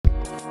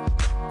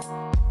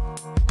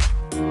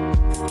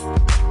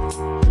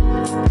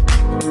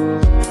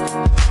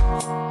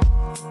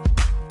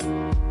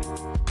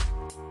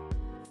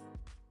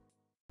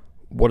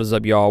What is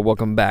up, y'all?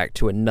 Welcome back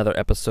to another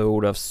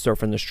episode of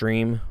Surfing the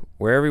Stream,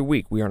 where every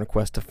week we are on a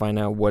quest to find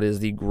out what is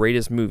the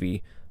greatest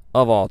movie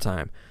of all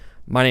time.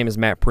 My name is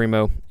Matt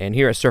Primo, and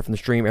here at Surfing the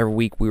Stream, every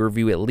week we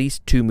review at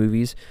least 2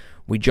 movies.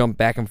 We jump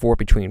back and forth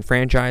between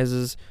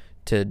franchises,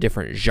 to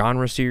different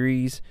genre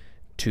series,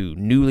 to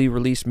newly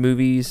released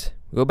movies.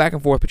 We go back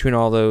and forth between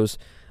all those.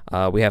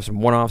 We have some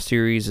one-off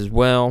series as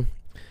well.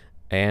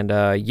 And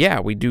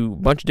we do a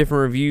bunch of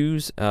different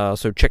reviews,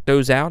 so check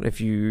those out if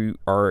you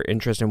are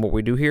interested in what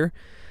we do here.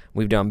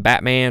 We've done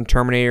Batman,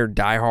 Terminator,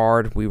 Die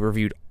Hard. We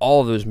reviewed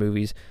all of those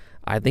movies.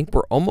 I think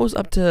we're almost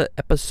up to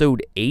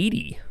episode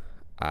 80.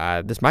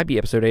 This might be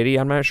episode 80,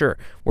 I'm not sure.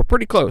 We're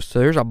pretty close, so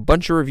there's a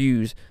bunch of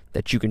reviews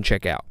that you can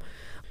check out.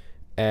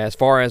 As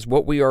far as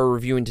what we are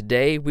reviewing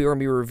today, we are going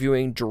to be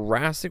reviewing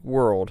Jurassic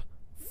World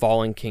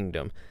Fallen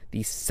Kingdom,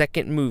 the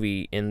second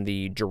movie in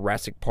the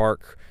Jurassic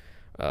Park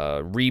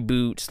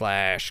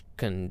reboot /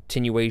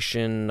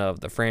 continuation of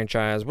the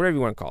franchise, whatever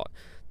you want to call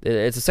it.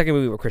 It's the second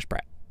movie with Chris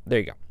Pratt. There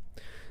you go.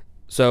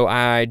 So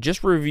I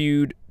just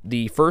reviewed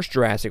the first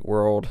Jurassic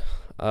World.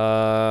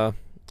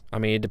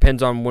 It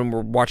depends on when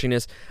we're watching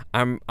this.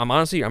 I'm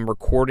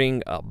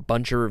recording a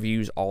bunch of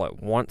reviews all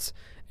at once,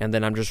 and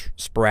then I'm just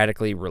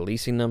sporadically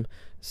releasing them.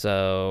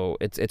 So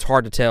it's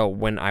hard to tell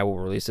when I will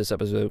release this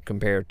episode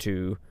compared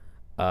to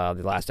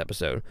the last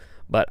episode.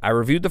 But I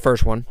reviewed the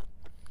first one.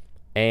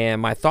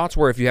 And my thoughts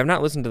were, if you have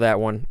not listened to that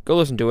one, go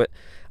listen to it.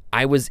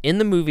 I was in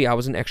the movie. I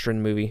was an extra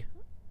in the movie.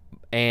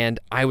 And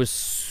I was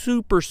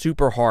super,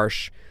 super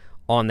harsh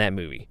on that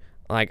movie.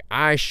 Like,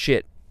 I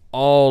shit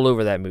all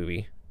over that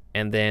movie.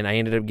 And then I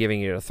ended up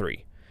giving it a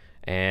 3.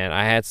 And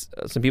I had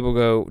some people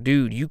go,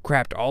 dude, you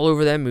crapped all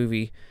over that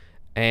movie,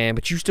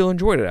 but you still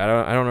enjoyed it. I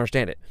don't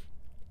understand it.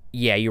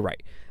 Yeah, you're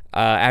right.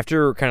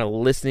 After kind of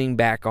listening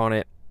back on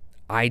it,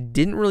 I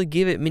didn't really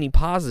give it many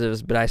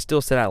positives, but I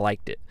still said I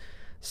liked it.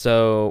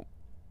 So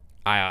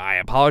I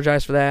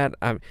apologize for that.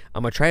 I'm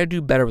going to try to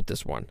do better with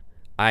this one.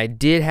 I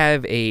did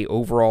have a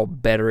overall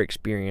better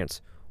experience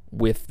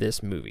with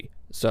this movie.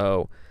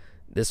 So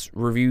this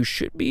review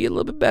should be a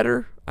little bit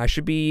better. I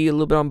should be a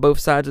little bit on both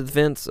sides of the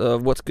fence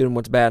of what's good and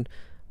what's bad.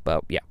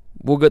 But yeah,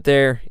 we'll get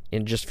there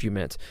in just a few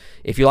minutes.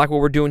 If you like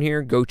what we're doing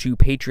here, go to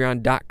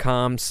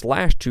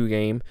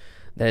patreon.com/2game.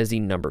 That is the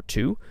number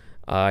 2.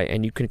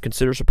 And you can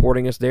consider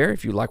supporting us there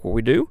if you like what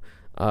we do.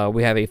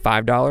 We have a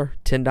 $5,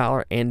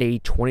 $10, and a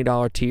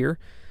 $20 tier.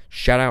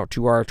 Shout out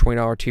to our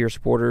 $20 tier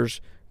supporters,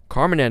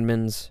 Carmen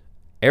Edmonds,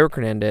 Eric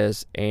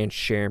Hernandez, and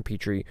Sharon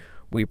Petrie.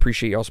 We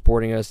appreciate y'all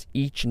supporting us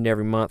each and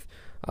every month.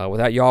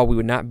 Without y'all, we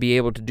would not be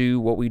able to do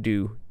what we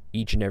do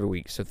each and every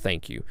week, so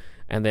thank you.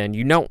 And then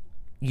you don't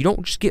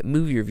just get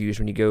movie reviews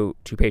when you go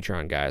to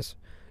Patreon, guys.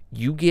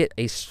 You get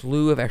a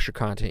slew of extra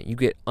content. You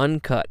get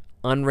uncut,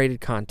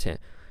 unrated content.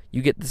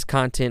 You get this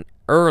content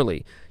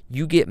early.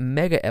 You get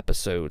mega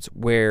episodes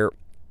where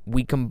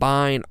we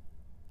combine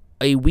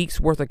a week's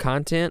worth of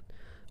content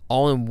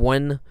all in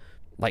one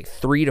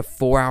 3 to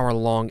 4 hour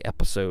long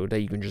episode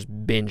that you can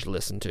just binge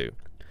listen to.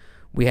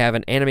 We have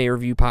an anime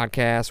review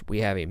podcast.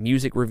 We have a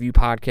music review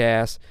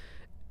podcast.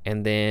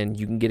 And then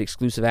you can get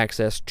exclusive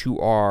access to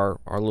our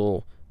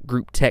little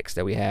group text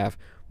that we have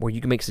where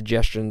you can make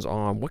suggestions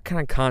on what kind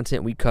of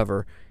content we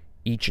cover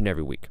each and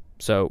every week.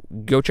 So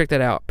go check that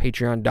out,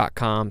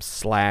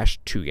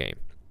 patreon.com/2game.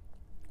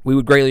 We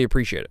would greatly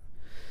appreciate it.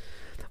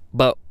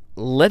 But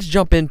let's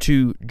jump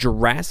into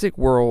Jurassic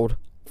World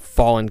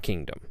Fallen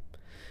Kingdom.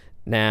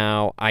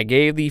 Now, I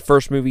gave the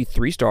first movie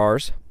 3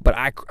 stars, but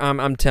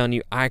I'm telling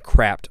you, I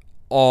crapped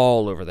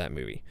all over that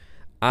movie.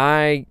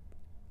 I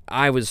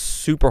was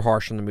super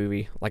harsh on the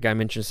movie, like I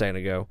mentioned a second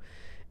ago,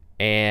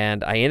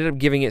 and I ended up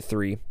giving it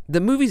 3.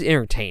 The movie's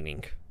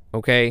entertaining,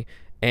 okay?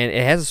 And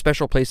it has a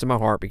special place in my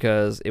heart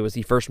because it was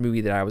the first movie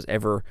that I was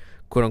ever,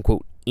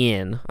 quote-unquote,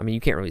 in. I mean,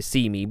 you can't really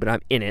see me, but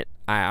I'm in it.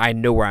 I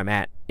know where I'm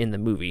at in the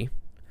movie.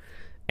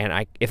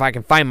 And if I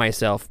can find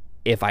myself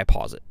if I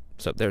pause it.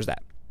 So there's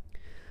that.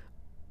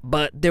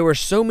 But there were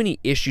so many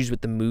issues with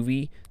the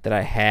movie that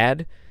I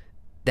had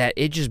that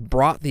it just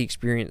brought the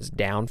experience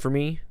down for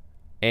me.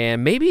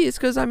 And maybe it's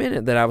because I'm in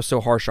it that I was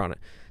so harsh on it,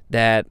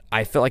 that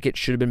I felt like it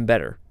should have been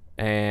better.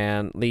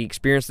 And the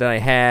experience that I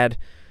had,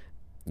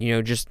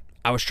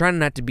 I was trying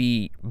not to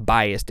be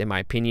biased in my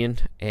opinion,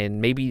 and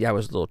maybe I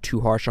was a little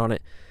too harsh on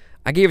it.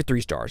 I gave it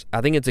 3 stars.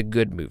 I think it's a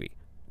good movie,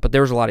 but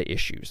there was a lot of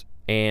issues.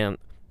 And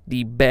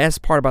the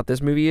best part about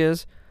this movie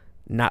is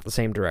not the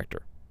same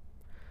director.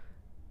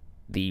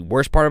 The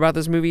worst part about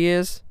this movie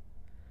is,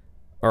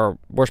 or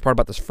worst part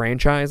about this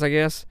franchise, I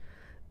guess,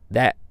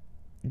 that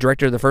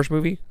director of the first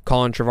movie,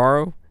 Colin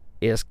Trevorrow,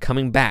 is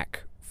coming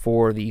back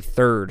for the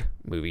 3rd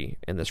movie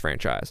in this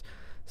franchise.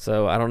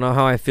 So I don't know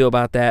how I feel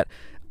about that.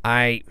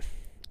 I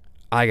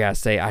gotta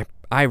say,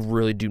 I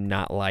really do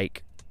not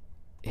like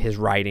his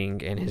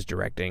writing and his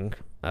directing.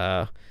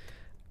 I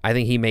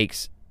think he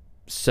makes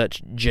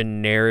such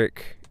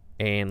generic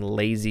and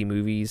lazy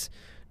movies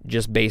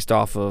just based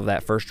off of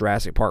that first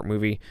Jurassic Park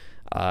movie.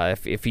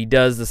 If he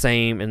does the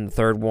same in the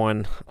 3rd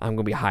one, I'm going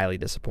to be highly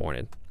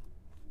disappointed.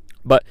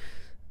 But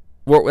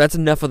Well, that's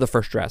enough of the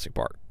first Jurassic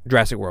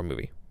World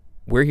movie.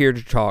 We're here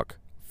to talk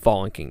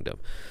Fallen Kingdom.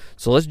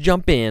 So let's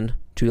jump in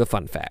to the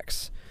fun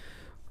facts.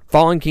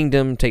 Fallen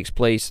Kingdom takes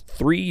place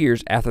 3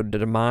 years after the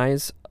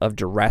demise of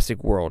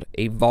Jurassic World.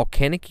 A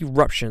volcanic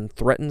eruption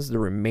threatens the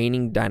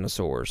remaining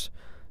dinosaurs.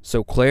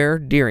 So Claire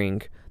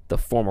Dearing, the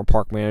former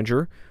park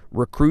manager,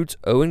 recruits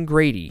Owen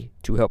Grady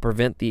to help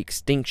prevent the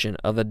extinction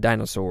of the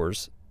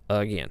dinosaurs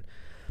again.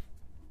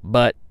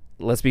 But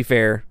let's be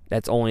fair,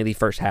 that's only the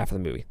first half of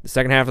the movie. The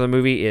second half of the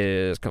movie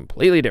is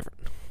completely different.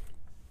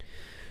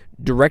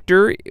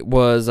 Director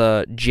was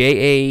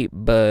J.A.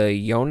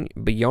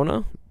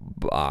 Bayona.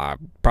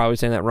 Probably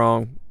saying that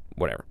wrong.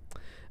 Whatever.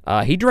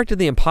 He directed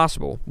The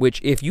Impossible,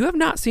 which, if you have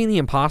not seen The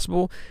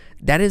Impossible,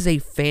 that is a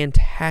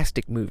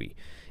fantastic movie.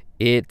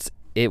 It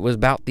was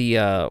about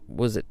the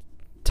was it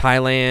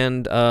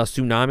Thailand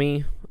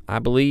tsunami, I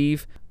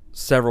believe,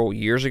 several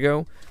years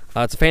ago.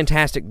 It's a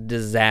fantastic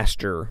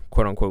disaster,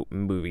 quote unquote,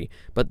 movie.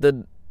 But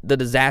the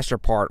disaster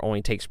part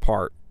only takes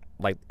part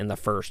like in the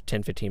first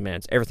 10-15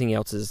 minutes. Everything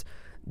else is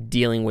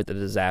dealing with the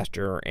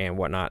disaster and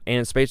whatnot,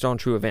 and it's based on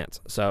true events.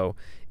 So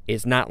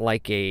it's not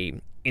like a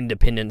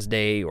Independence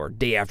Day or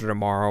Day After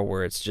Tomorrow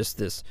where it's just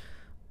this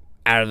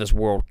out of this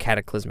world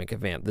cataclysmic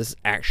event. This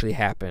actually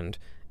happened,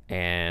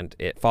 and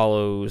it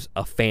follows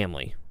a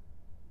family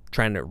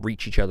trying to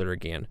reach each other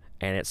again,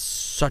 and it's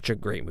such a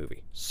great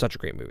movie. Such a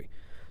great movie.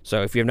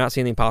 So if you have not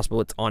seen The Impossible,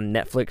 it's on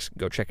Netflix.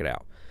 Go check it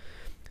out.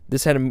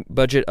 This had a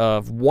budget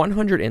of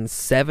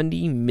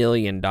 $170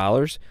 million.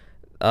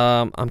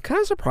 I'm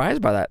kind of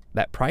surprised by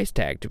that price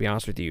tag, to be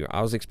honest with you.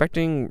 I was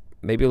expecting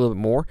maybe a little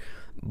bit more,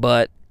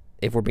 but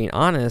if we're being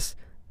honest,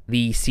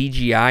 the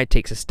CGI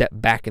takes a step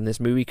back in this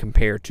movie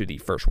compared to the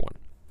first one.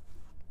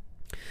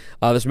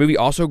 This movie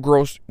also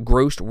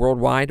grossed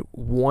worldwide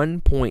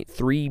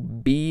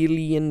 $1.3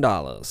 billion.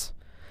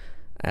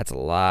 That's a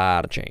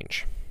lot of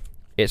change.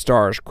 It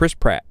stars Chris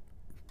Pratt,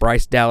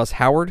 Bryce Dallas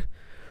Howard,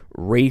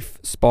 Rafe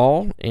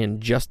Spall, and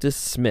Justice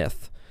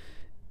Smith.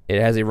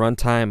 It has a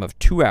runtime of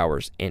 2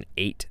 hours and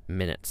 8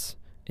 minutes,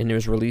 and it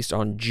was released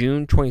on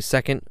June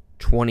 22nd,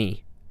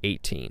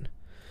 2018.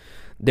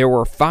 There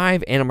were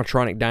 5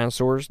 animatronic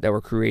dinosaurs that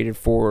were created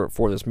for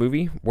this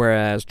movie,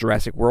 whereas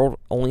Jurassic World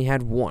only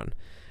had 1.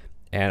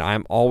 And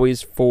I'm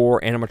always for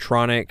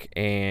animatronic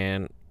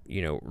and,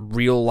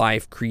 real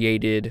life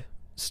created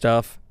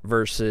stuff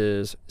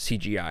versus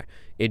CGI.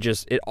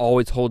 It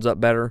always holds up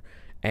better,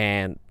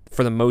 and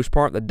for the most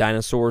part, the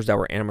dinosaurs that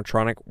were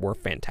animatronic were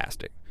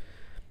fantastic.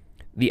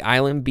 The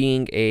island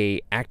being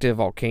a active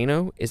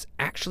volcano is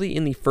actually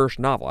in the first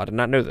novel. I did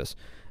not know this.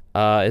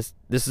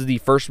 This is the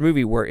first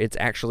movie where it's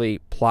actually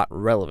plot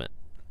relevant.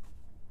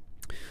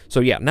 So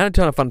yeah, not a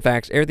ton of fun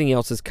facts. Everything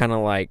else is kind of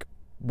like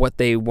what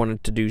they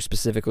wanted to do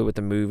specifically with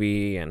the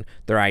movie and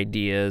their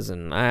ideas,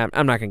 and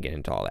I'm not going to get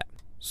into all that.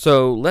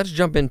 So let's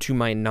jump into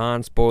my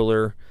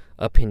non-spoiler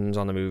opinions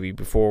on the movie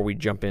before we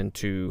jump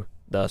into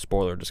the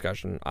spoiler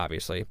discussion,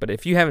 obviously. But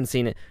if you haven't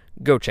seen it,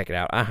 go check it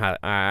out.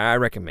 I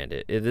recommend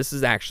it. This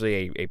is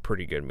actually a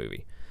pretty good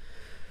movie.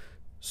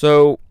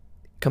 So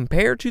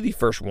compared to the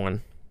first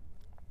one,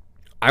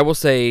 I will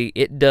say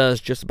it does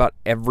just about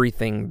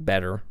everything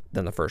better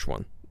than the first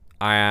one.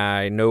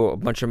 I know a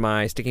bunch of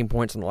my sticking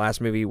points in the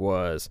last movie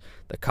was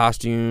the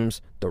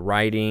costumes, the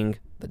writing,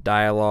 the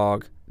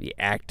dialogue, the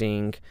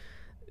acting,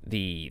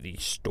 the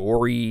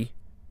story.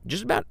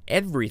 Just about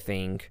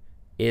everything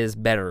is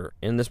better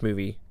in this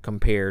movie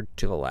compared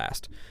to the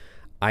last.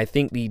 I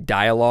think the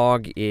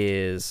dialogue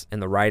and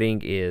the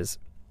writing is,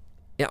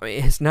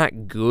 it's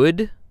not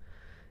good.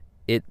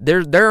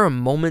 There are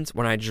moments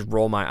when I just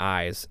roll my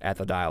eyes at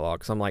the dialogue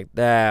because I'm like,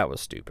 that was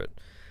stupid.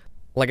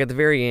 Like at the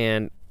very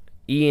end,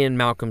 Ian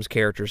Malcolm's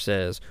character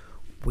says,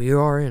 "We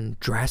are in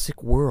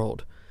Jurassic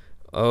World."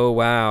 Oh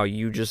wow,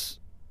 you just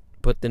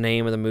put the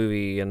name of the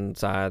movie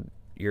inside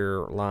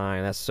your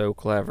line. That's so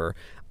clever.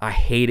 I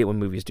hate it when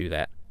movies do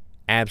that.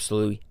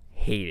 Absolutely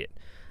hate it.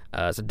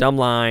 It's a dumb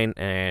line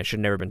and should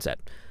have never been said.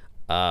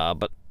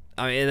 But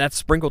I mean, that's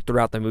sprinkled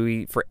throughout the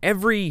movie. For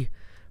every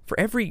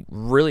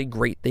really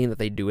great thing that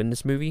they do in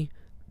this movie,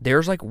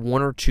 there's like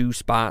 1 or 2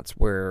 spots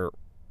where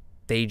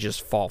they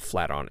just fall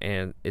flat on,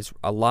 and it's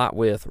a lot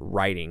with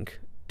writing,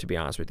 to be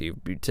honest with you,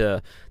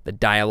 to the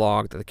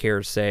dialogue that the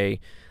characters say.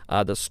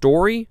 The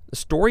story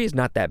is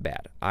not that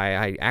bad.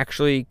 I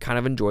actually kind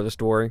of enjoy the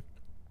story.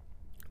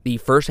 The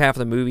first half of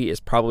the movie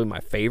is probably my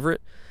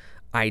favorite.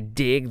 I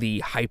dig the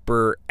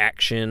hyper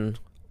action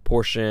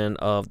portion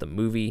of the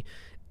movie.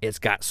 It's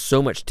got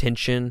so much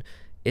tension.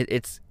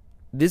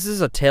 This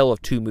is a tale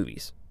of 2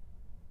 movies.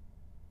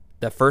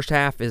 The first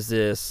half is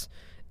this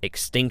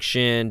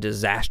extinction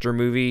disaster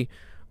movie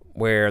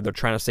where they're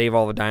trying to save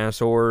all the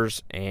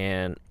dinosaurs,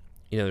 and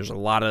there's a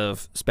lot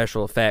of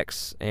special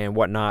effects and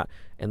whatnot.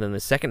 And then the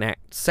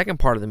second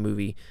part of the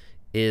movie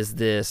is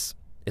this.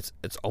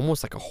 It's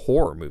almost like a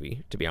horror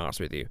movie, to be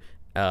honest with you,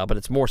 but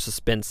it's more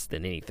suspense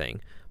than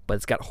anything. But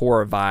it's got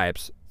horror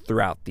vibes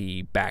throughout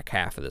the back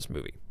half of this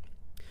movie.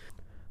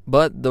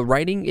 But the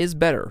writing is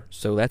better,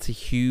 so that's a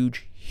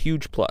huge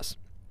plus.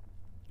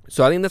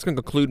 So I think that's going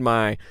to conclude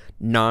my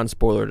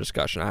non-spoiler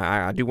discussion.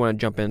 I do want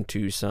to jump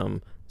into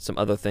some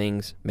other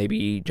things,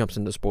 maybe jumps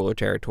into spoiler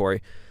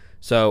territory.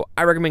 So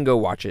I recommend go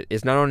watch it.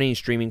 It's not on any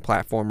streaming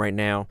platform right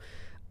now.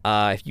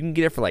 If you can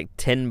get it for like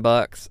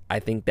 $10, I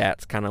think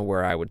that's kind of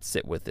where I would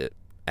sit with it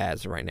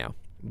as right now.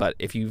 But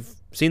if you've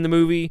seen the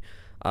movie,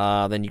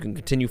 then you can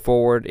continue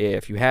forward.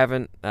 If you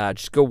haven't,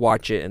 just go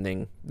watch it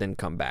and then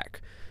come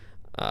back.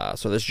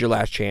 So this is your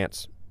last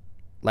chance.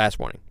 Last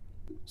warning.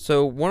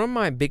 So one of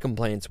my big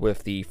complaints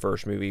with the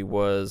first movie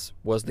was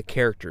the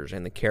characters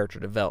and the character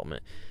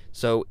development.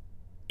 So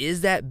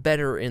is that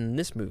better in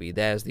this movie?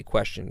 That is the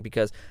question,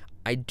 because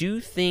I do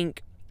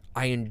think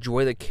I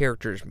enjoy the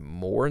characters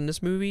more in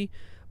this movie,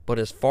 but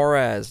as far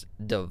as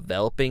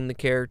developing the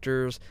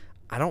characters,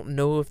 I don't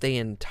know if they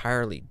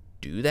entirely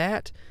do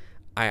that.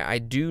 I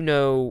do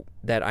know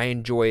that I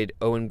enjoyed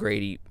Owen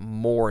Grady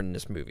more in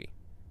this movie.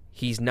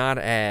 He's not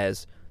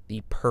as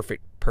the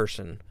perfect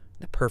person,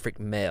 the perfect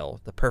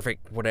male, the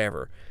perfect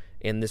whatever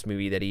in this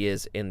movie that he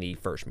is in the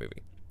first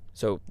movie.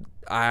 So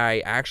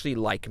I actually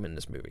like him in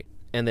this movie.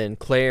 And then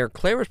Claire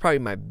was probably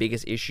my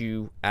biggest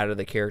issue out of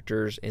the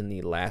characters in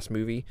the last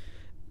movie.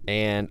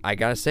 And I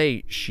gotta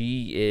say,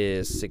 she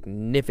is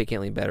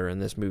significantly better in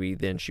this movie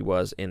than she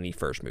was in the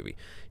first movie.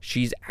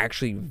 She's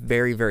actually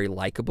very, very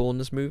likable in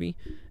this movie,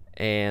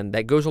 and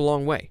that goes a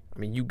long way. I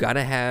mean, you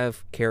gotta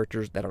have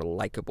characters that are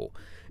likable.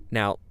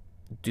 Now,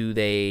 do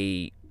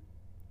they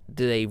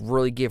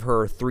really give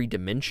her 3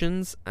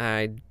 dimensions?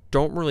 I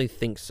don't really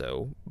think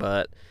so,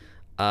 but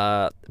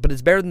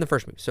it's better than the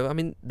first movie. So I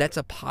mean, that's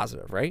a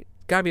positive, right?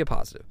 Gotta be a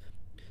positive.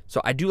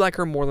 So I do like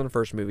her more than the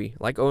first movie,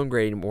 like Owen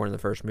Grady more than the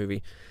first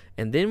movie.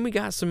 And then we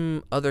got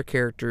some other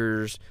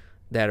characters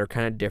that are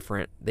kind of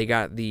different. They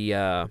got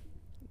the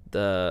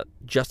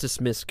Justice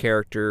Smith's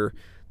character,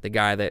 the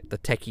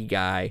techie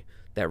guy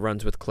that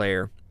runs with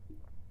Claire.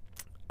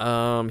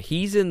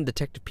 He's in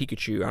Detective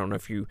Pikachu. I don't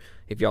know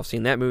if y'all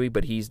seen that movie,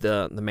 but he's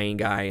the main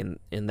guy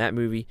in that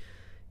movie.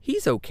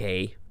 He's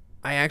okay.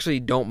 I actually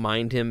don't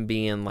mind him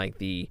being like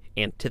the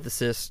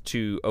antithesis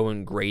to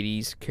Owen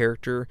Grady's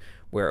character,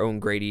 where Owen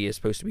Grady is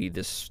supposed to be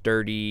this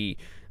sturdy,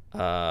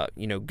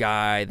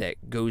 guy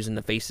that goes in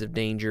the face of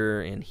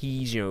danger, and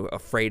he's,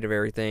 afraid of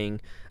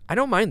everything. I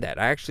don't mind that.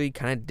 I actually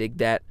kind of dig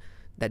that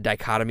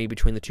dichotomy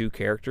between the two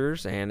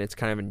characters, and it's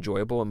kind of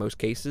enjoyable in most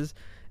cases.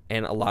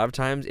 And a lot of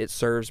times it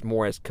serves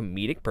more as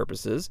comedic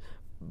purposes,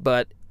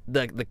 but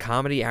the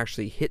comedy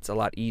actually hits a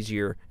lot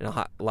easier and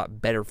a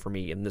lot better for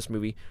me in this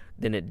movie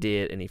than it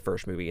did in the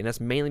first movie. And that's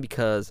mainly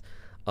because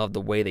of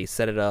the way they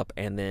set it up,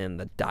 and then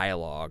the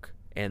dialogue,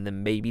 and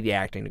then maybe the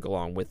acting to go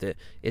along with it.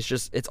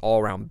 It's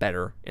all around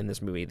better in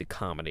this movie, the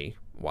comedy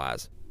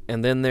wise.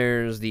 And then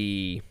there's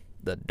the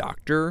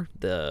doctor,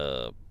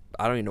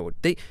 I don't even know what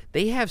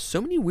they have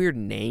so many weird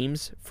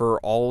names for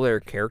all their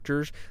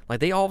characters. Like,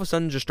 they all of a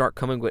sudden just start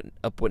coming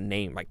up with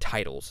name, like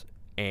titles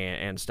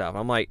and stuff.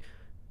 I'm like,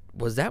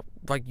 was that,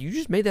 like, you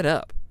just made that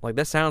up? Like,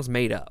 that sounds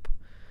made up.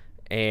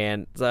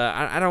 And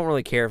I don't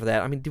really care for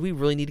that. I mean, do we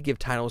really need to give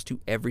titles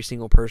to every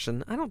single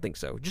person? I don't think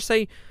so. Just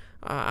say,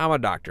 I'm a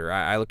doctor.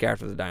 I look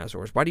after the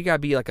dinosaurs. Why do you gotta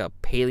be like a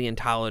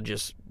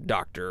paleontologist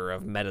doctor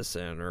of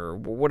medicine or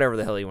whatever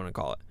the hell you want to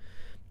call it?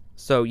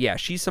 So yeah,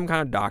 she's some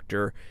kind of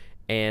doctor.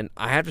 And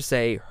I have to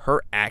say,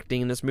 her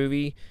acting in this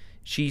movie,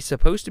 she's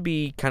supposed to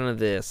be kind of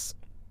this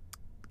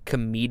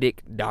comedic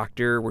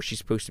doctor where she's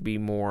supposed to be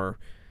more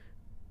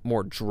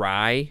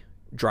dry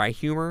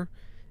humor.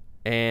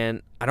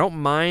 And I don't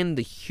mind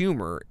the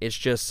humor. It's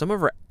just some of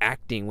her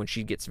acting when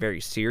she gets very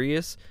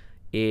serious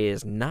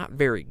is not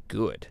very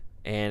good.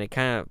 And it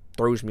kind of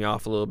throws me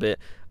off a little bit.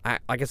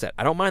 Like I said,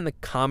 I don't mind the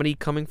comedy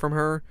coming from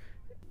her.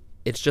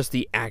 It's just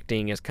the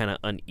acting is kind of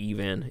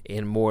uneven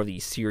in more of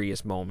these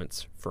serious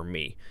moments for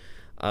me.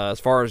 As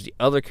far as the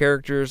other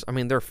characters, I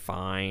mean, they're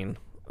fine.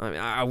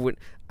 I mean,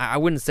 I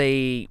wouldn't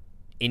say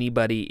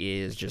anybody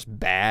is just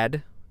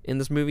bad in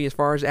this movie as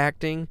far as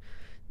acting.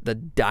 The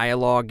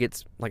dialogue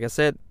gets, like I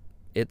said,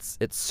 it's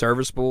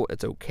serviceable.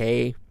 It's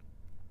okay.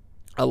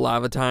 A lot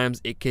of the times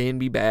it can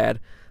be bad,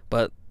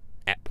 but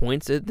at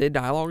points the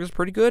dialogue is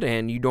pretty good,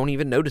 and you don't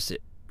even notice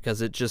it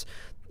because it just.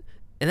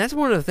 And that's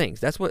one of the things.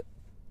 That's what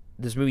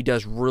this movie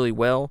does really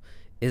well,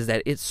 is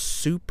that it's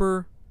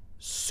super,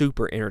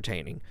 super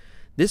entertaining.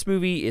 This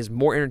movie is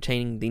more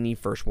entertaining than the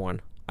first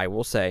one, I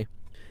will say.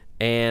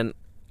 And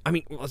I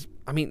mean,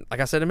 like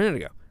I said a minute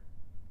ago,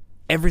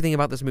 everything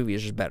about this movie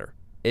is just better.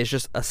 It's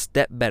just a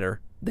step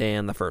better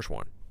than the first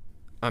one.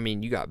 I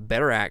mean, you got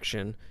better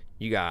action,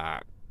 you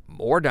got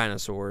more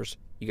dinosaurs,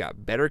 you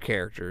got better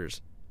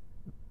characters,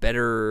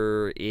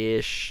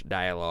 better-ish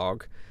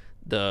dialogue.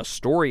 The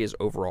story is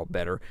overall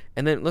better.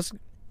 And then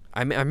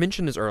I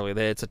mentioned this earlier,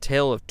 that it's a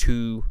tale of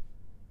two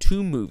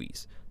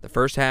movies. The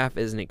first half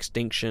is an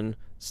Extinction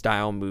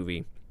style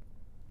movie.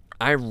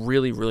 I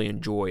really, really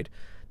enjoyed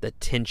the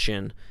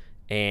tension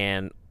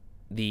and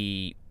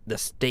the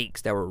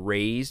stakes that were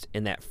raised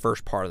in that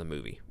first part of the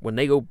movie. When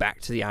they go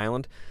back to the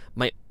island,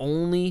 my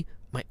only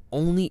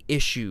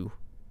issue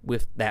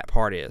with that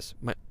part is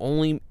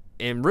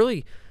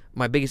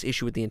my biggest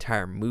issue with the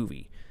entire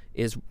movie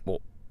is,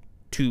 well,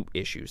 two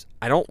issues.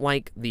 I don't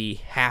like the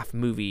half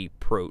movie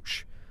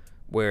approach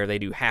where they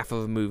do half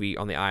of a movie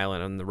on the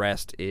island and the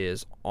rest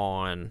is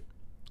in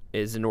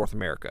North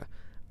America.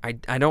 I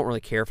don't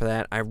really care for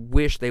that. I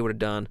wish they would have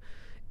done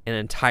an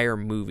entire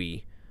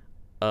movie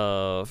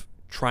of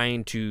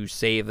trying to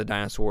save the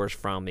dinosaurs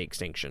from the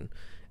extinction,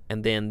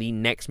 and then the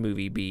next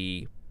movie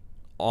be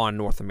on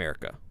North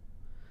America.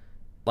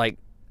 Like,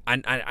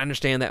 I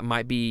understand that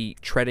might be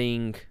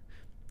treading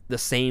the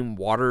same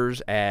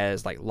waters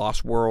as like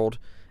Lost World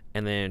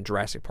and then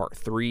Jurassic Park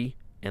 3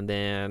 and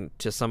then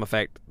to some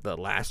effect the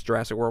last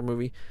Jurassic World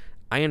movie.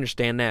 I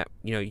understand that,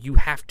 you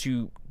have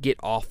to get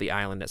off the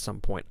island at some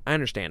point. I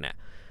understand that.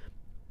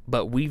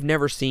 But we've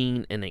never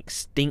seen an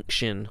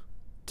extinction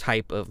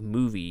type of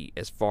movie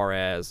as far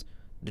as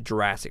the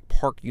Jurassic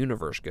Park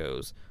universe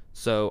goes.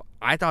 So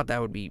I thought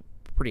that would be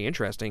pretty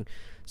interesting.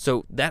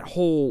 So that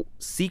whole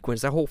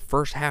sequence, that whole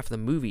first half of the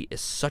movie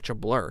is such a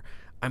blur.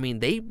 I mean,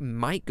 they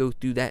might go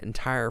through that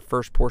entire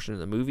first portion of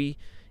the movie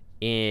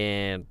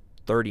in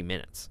 30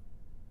 minutes.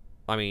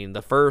 I mean,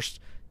 the first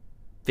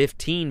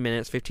 20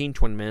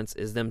 minutes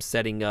is them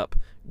setting up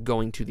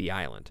going to the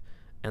island.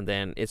 And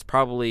then it's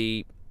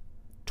probably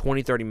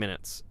 20, 30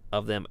 minutes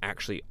of them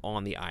actually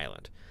on the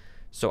island.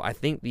 So I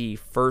think the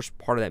first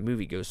part of that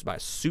movie goes by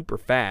super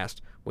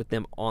fast with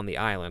them on the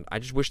island. I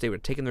just wish they would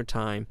have taken their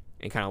time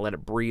and kind of let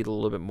it breathe a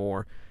little bit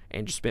more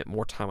and just spent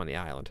more time on the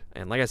island.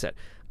 And like I said,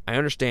 I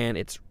understand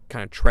it's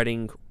kind of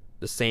treading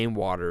the same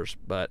waters,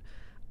 but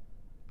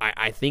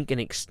I think an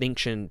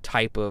extinction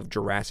type of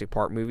Jurassic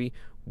Park movie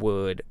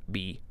would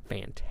be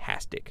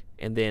fantastic.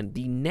 And then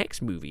the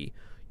next movie,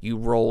 you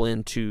roll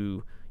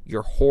into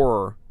your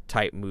horror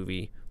type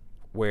movie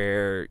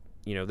where,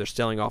 they're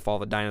selling off all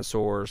the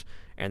dinosaurs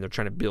and they're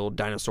trying to build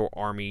dinosaur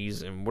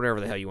armies and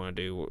whatever the hell you want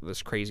to do,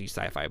 this crazy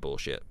sci-fi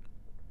bullshit.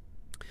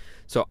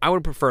 So I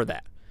would prefer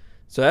that.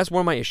 So that's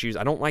one of my issues.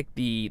 I don't like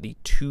the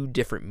two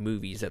different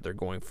movies that they're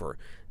going for.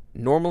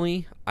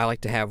 Normally, I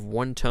like to have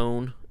one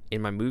tone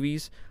in my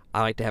movies.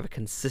 I like to have a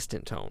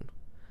consistent tone.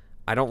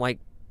 I don't like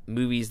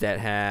movies that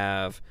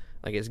have,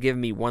 like, it's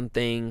giving me one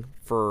thing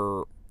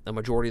for a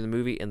majority of the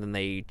movie and then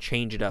they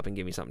change it up and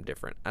give me something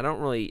different. I don't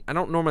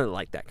normally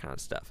like that kind of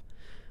stuff.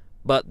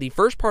 But the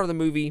first part of the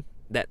movie,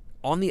 that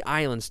on the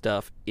island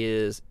stuff,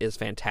 is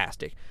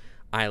fantastic.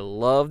 I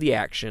love the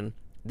action,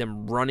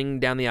 them running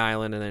down the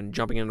island and then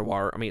jumping into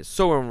water. I mean, it's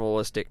so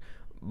unrealistic,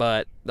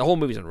 but the whole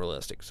movie's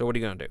unrealistic. So what are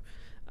you gonna do?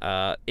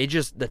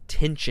 The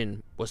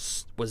tension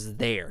was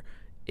there.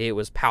 It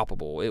was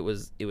palpable. It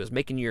was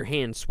making your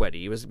hands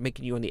sweaty. It was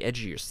making you on the edge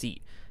of your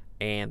seat.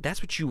 And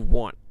that's what you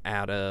want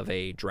out of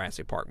a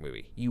Jurassic Park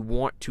movie. You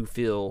want to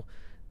feel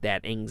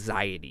that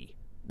anxiety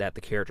that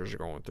the characters are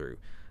going through.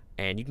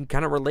 And you can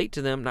kind of relate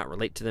to them, not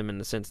relate to them in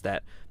the sense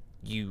that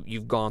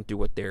you've gone through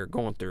what they're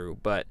going through,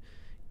 but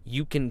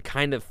you can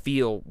kind of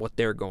feel what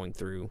they're going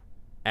through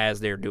as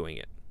they're doing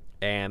it.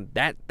 And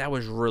that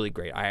was really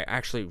great. I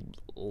actually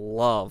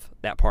love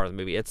that part of the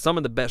movie. It's some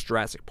of the best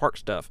Jurassic Park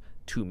stuff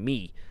to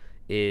me,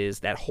 is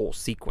that whole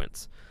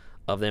sequence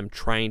of them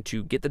trying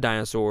to get the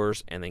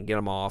dinosaurs and then get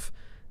them off.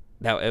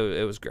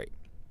 It was great.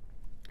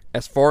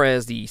 As far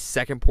as the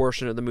second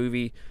portion of the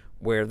movie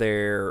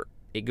where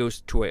it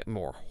goes to a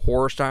more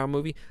horror style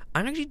movie,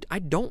 I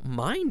don't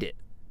mind it.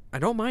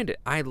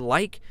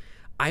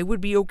 I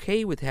would be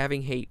okay with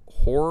having a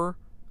horror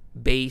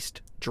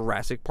based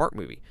Jurassic Park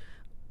movie.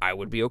 I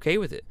would be okay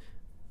with it.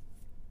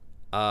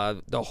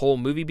 The whole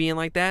movie being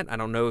like that, I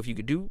don't know if you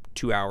could do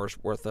 2 hours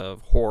worth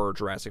of horror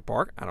Jurassic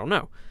Park. I don't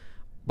know.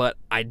 But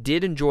I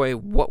did enjoy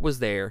what was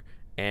there,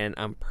 and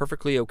I'm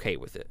perfectly okay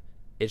with it.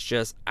 It's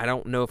just, I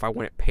don't know if I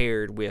want it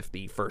paired with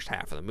the first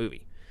half of the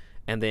movie.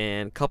 And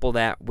then couple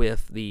that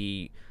with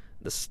the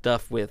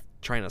stuff with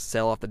trying to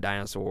sell off the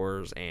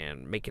dinosaurs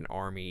and making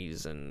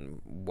armies and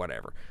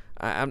whatever.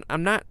 I'm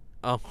not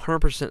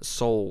 100%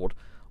 sold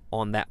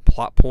on that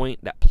plot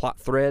point, that plot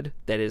thread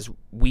that is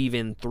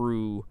weaving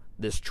through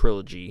this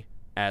trilogy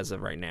as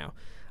of right now.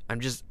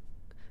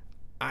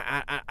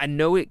 I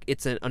know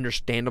it's an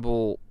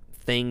understandable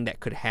thing that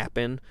could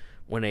happen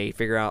when they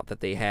figure out that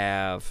they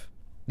have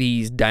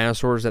these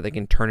dinosaurs that they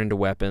can turn into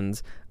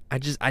weapons.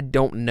 I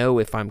don't know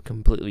if I'm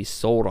completely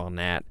sold on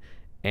that.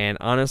 And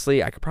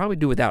honestly, I could probably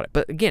do without it.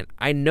 But again,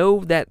 I know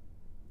that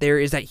there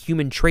is that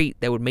human trait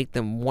that would make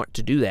them want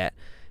to do that.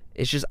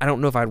 It's just, I don't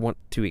know if I'd want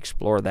to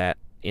explore that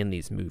in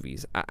these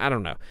movies. I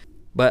don't know.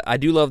 But I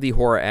do love the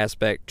horror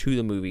aspect to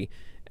the movie.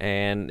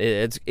 And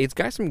it's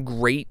got some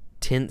great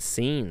tense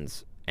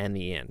scenes in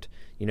the end.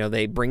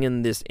 They bring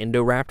in this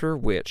Indoraptor,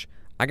 which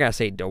I gotta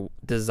say,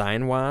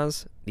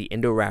 design-wise, the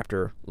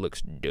Indoraptor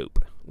looks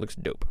dope.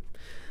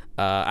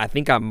 I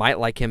think I might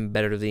like him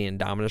better than the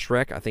Indominus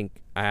Rex.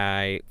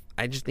 I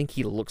just think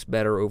he looks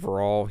better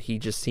overall. He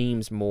just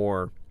seems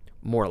more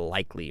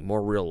likely,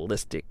 more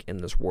realistic in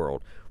this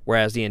world.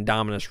 Whereas the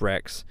Indominus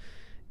Rex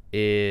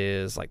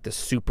is like the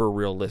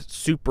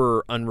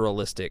super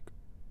unrealistic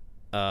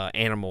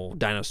animal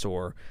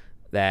dinosaur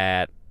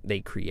that they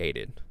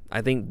created.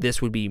 I think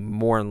this would be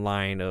more in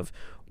line of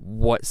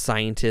what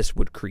scientists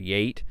would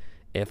create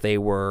if they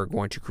were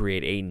going to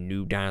create a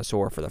new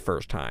dinosaur for the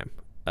first time.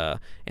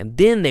 And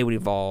then they would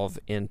evolve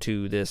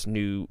into this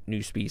new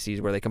species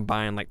where they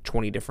combine like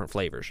 20 different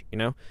flavors, you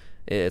know?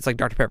 It's like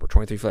Dr. Pepper,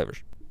 23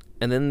 flavors.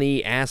 And then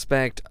the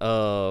aspect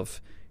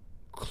of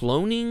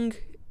cloning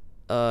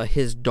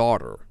his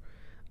daughter.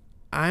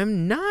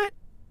 I'm not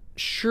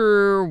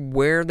sure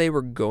where they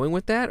were going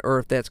with that, or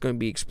if that's going to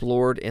be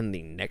explored in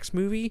the next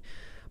movie,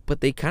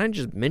 but they kind of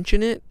just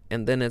mention it,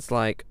 and then it's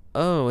like,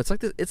 oh, it's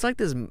like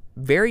this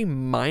very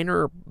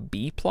minor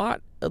B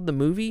plot of the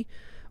movie,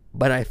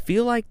 but I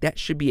feel like that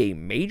should be a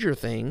major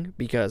thing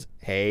because,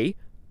 hey,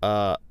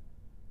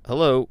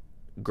 hello,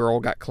 girl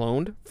got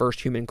cloned,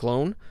 first human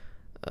clone.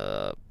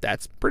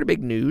 That's pretty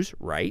big news,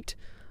 right?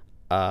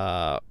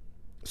 So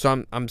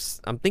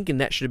I'm thinking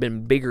that should have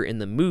been bigger in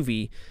the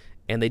movie,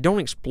 and they don't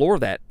explore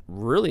that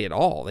really at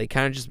all. They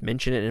kind of just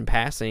mention it in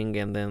passing,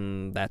 and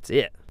then that's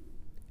it.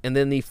 And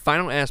then the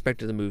final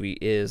aspect of the movie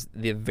is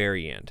the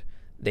very end.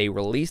 They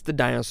release the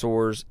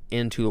dinosaurs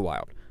into the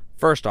wild.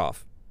 First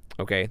off,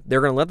 okay,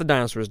 they're going to let the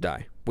dinosaurs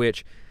die,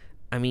 which,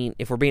 I mean,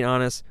 if we're being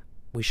honest,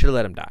 we should have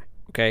let them die,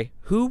 okay?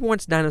 Who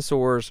wants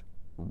dinosaurs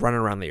running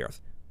around the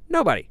earth?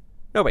 Nobody.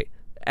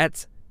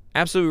 That's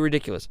absolutely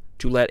ridiculous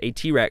to let a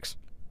T-Rex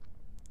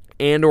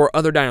and or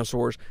other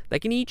dinosaurs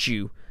that can eat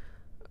you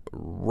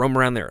roam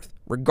around the earth,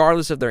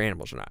 regardless if they're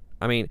animals or not.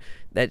 I mean,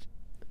 that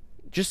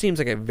just seems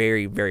like a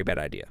very, very bad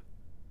idea.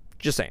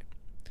 Just saying.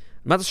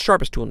 I'm not the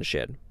sharpest tool in the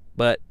shed,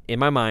 but in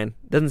my mind,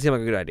 doesn't seem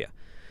like a good idea.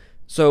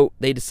 So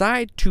they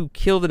decide to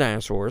kill the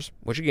dinosaurs,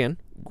 which again,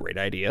 great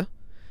idea.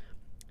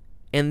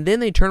 And then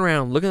they turn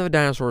around looking at the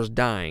dinosaurs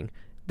dying.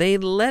 They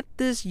let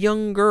this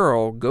young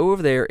girl go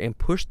over there and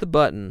push the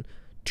button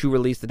to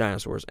release the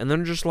dinosaurs. And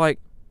they're just like,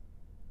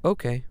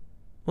 okay,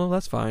 well,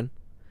 that's fine.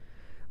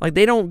 Like,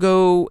 they don't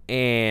go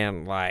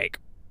and, like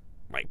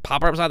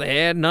pop her upside the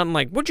head, nothing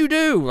like, what'd you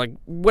do? Like,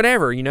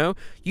 whatever, you know?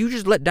 You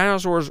just let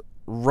dinosaurs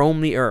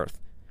roam the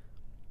earth.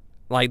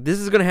 Like, this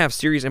is going to have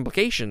serious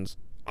implications,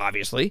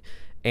 obviously.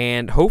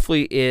 And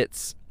hopefully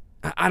it's,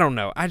 I don't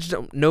know. I just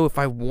don't know if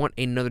I want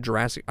another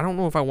Jurassic. I don't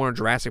know if I want a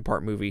Jurassic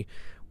Park movie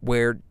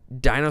where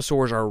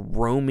dinosaurs are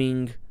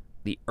roaming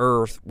the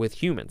earth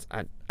with humans.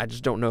 I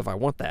just don't know if I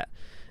want that.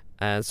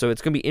 So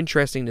it's going to be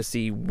interesting to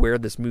see where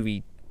this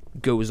movie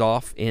goes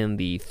off in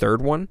the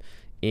third one.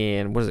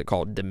 In, what is it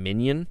called?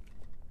 Dominion.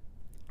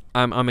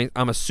 I'm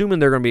assuming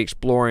they're going to be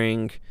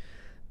exploring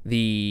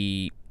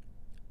the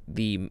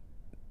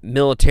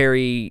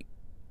military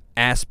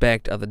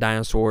aspect of the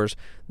dinosaurs.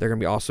 They're going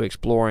to be also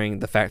exploring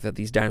the fact that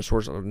these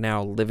dinosaurs are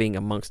now living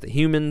amongst the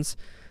humans.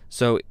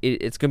 So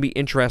it's going to be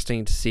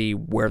interesting to see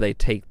where they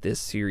take this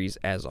series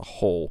as a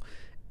whole.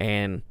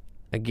 And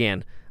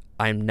again,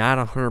 I'm not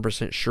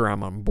 100% sure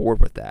I'm on board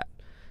with that,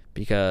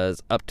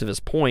 because up to this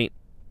point,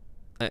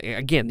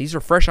 again, these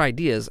are fresh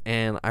ideas,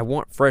 and I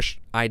want fresh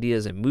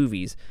ideas in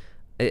movies.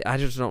 I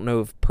just don't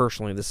know if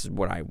personally this is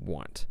what I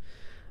want.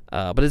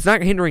 But it's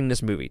not hindering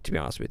this movie, to be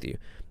honest with you.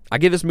 I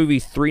give this movie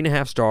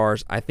 3.5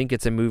 stars. I think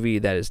it's a movie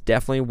that is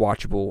definitely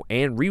watchable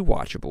and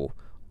rewatchable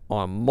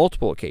on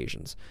multiple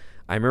occasions.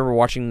 I remember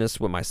watching this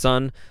with my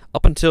son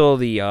up until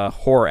the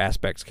horror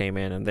aspects came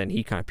in, and then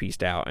he kind of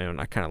pieced out, and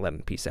I kind of let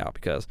him piece out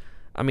because,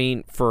 I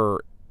mean,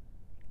 for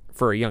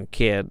a young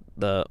kid,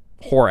 the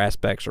horror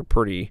aspects are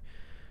pretty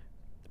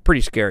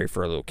scary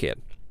for a little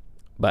kid.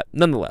 But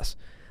nonetheless,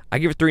 I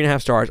give it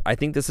 3.5 stars. I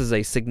think this is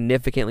a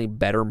significantly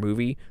better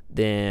movie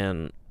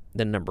than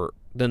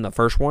the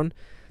first one.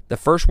 The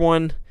first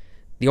one,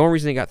 the only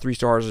reason it got 3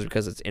 stars is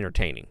because it's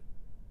entertaining.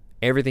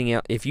 Everything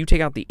else, if you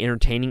take out the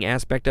entertaining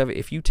aspect of it,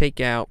 if you take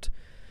out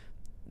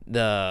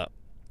the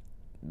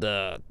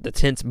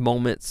tense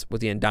moments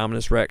with the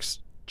Indominus Rex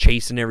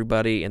chasing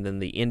everybody, and then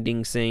the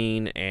ending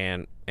scene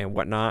and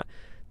whatnot,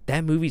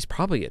 that movie's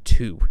probably a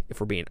 2 if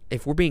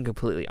we're being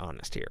completely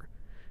honest here.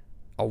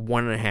 A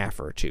 1.5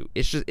 or a 2.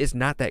 It's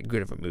not that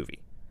good of a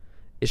movie.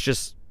 It's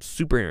just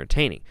super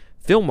entertaining.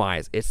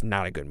 Film-wise, it's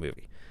not a good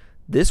movie.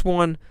 This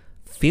one,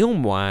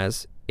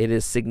 film-wise, it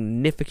is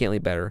significantly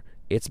better.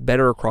 It's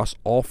better across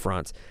all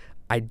fronts.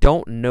 I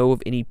don't know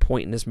of any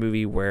point in this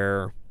movie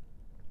where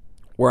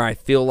I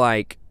feel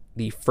like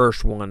the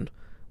first one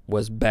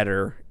was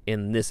better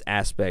in this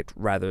aspect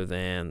rather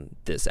than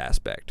this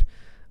aspect.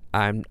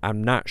 I'm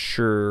not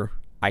sure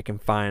I can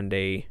find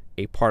a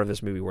part of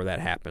this movie where that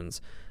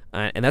happens.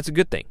 And that's a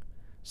good thing.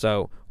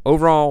 So,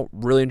 overall,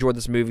 really enjoyed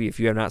this movie. If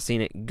you have not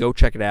seen it, go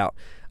check it out.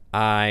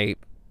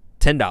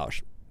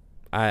 $10.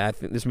 I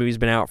think this movie's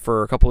been out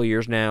for a couple of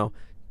years now.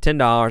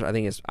 $10, I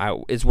think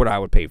it's what I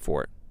would pay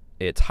for it.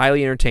 It's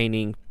highly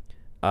entertaining.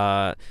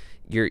 You're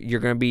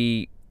going to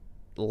be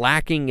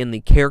lacking in the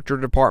character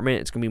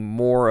department. It's going to be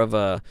more of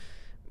a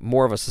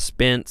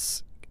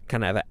suspense,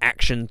 kind of an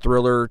action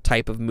thriller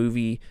type of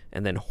movie,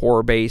 and then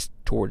horror based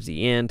towards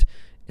the end.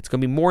 It's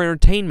going to be more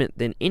entertainment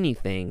than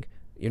anything.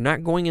 You're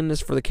not going in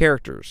this for the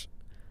characters.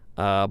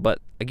 But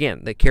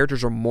again, the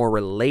characters are more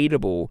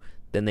relatable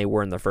than they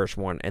were in the first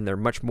one, and they're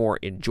much more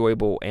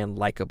enjoyable and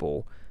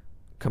likable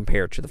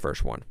compared to the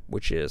first one,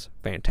 which is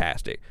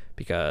fantastic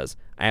because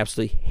I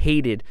absolutely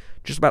hated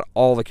just about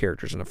all the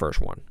characters in the first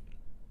one.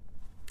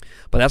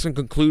 But that's going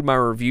to conclude my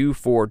review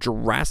for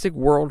Jurassic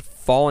World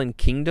Fallen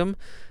Kingdom.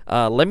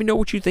 Let me know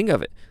what you think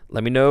of it.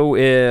 Let me know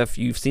if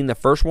you've seen the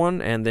first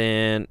one, and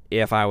then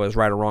if I was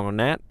right or wrong on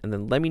that. And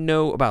then let me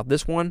know about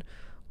this one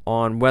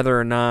on whether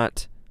or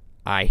not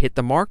I hit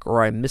the mark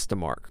or I missed the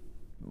mark.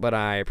 But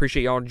I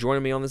appreciate y'all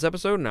joining me on this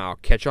episode, and I'll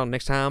catch y'all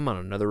next time on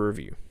another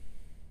review.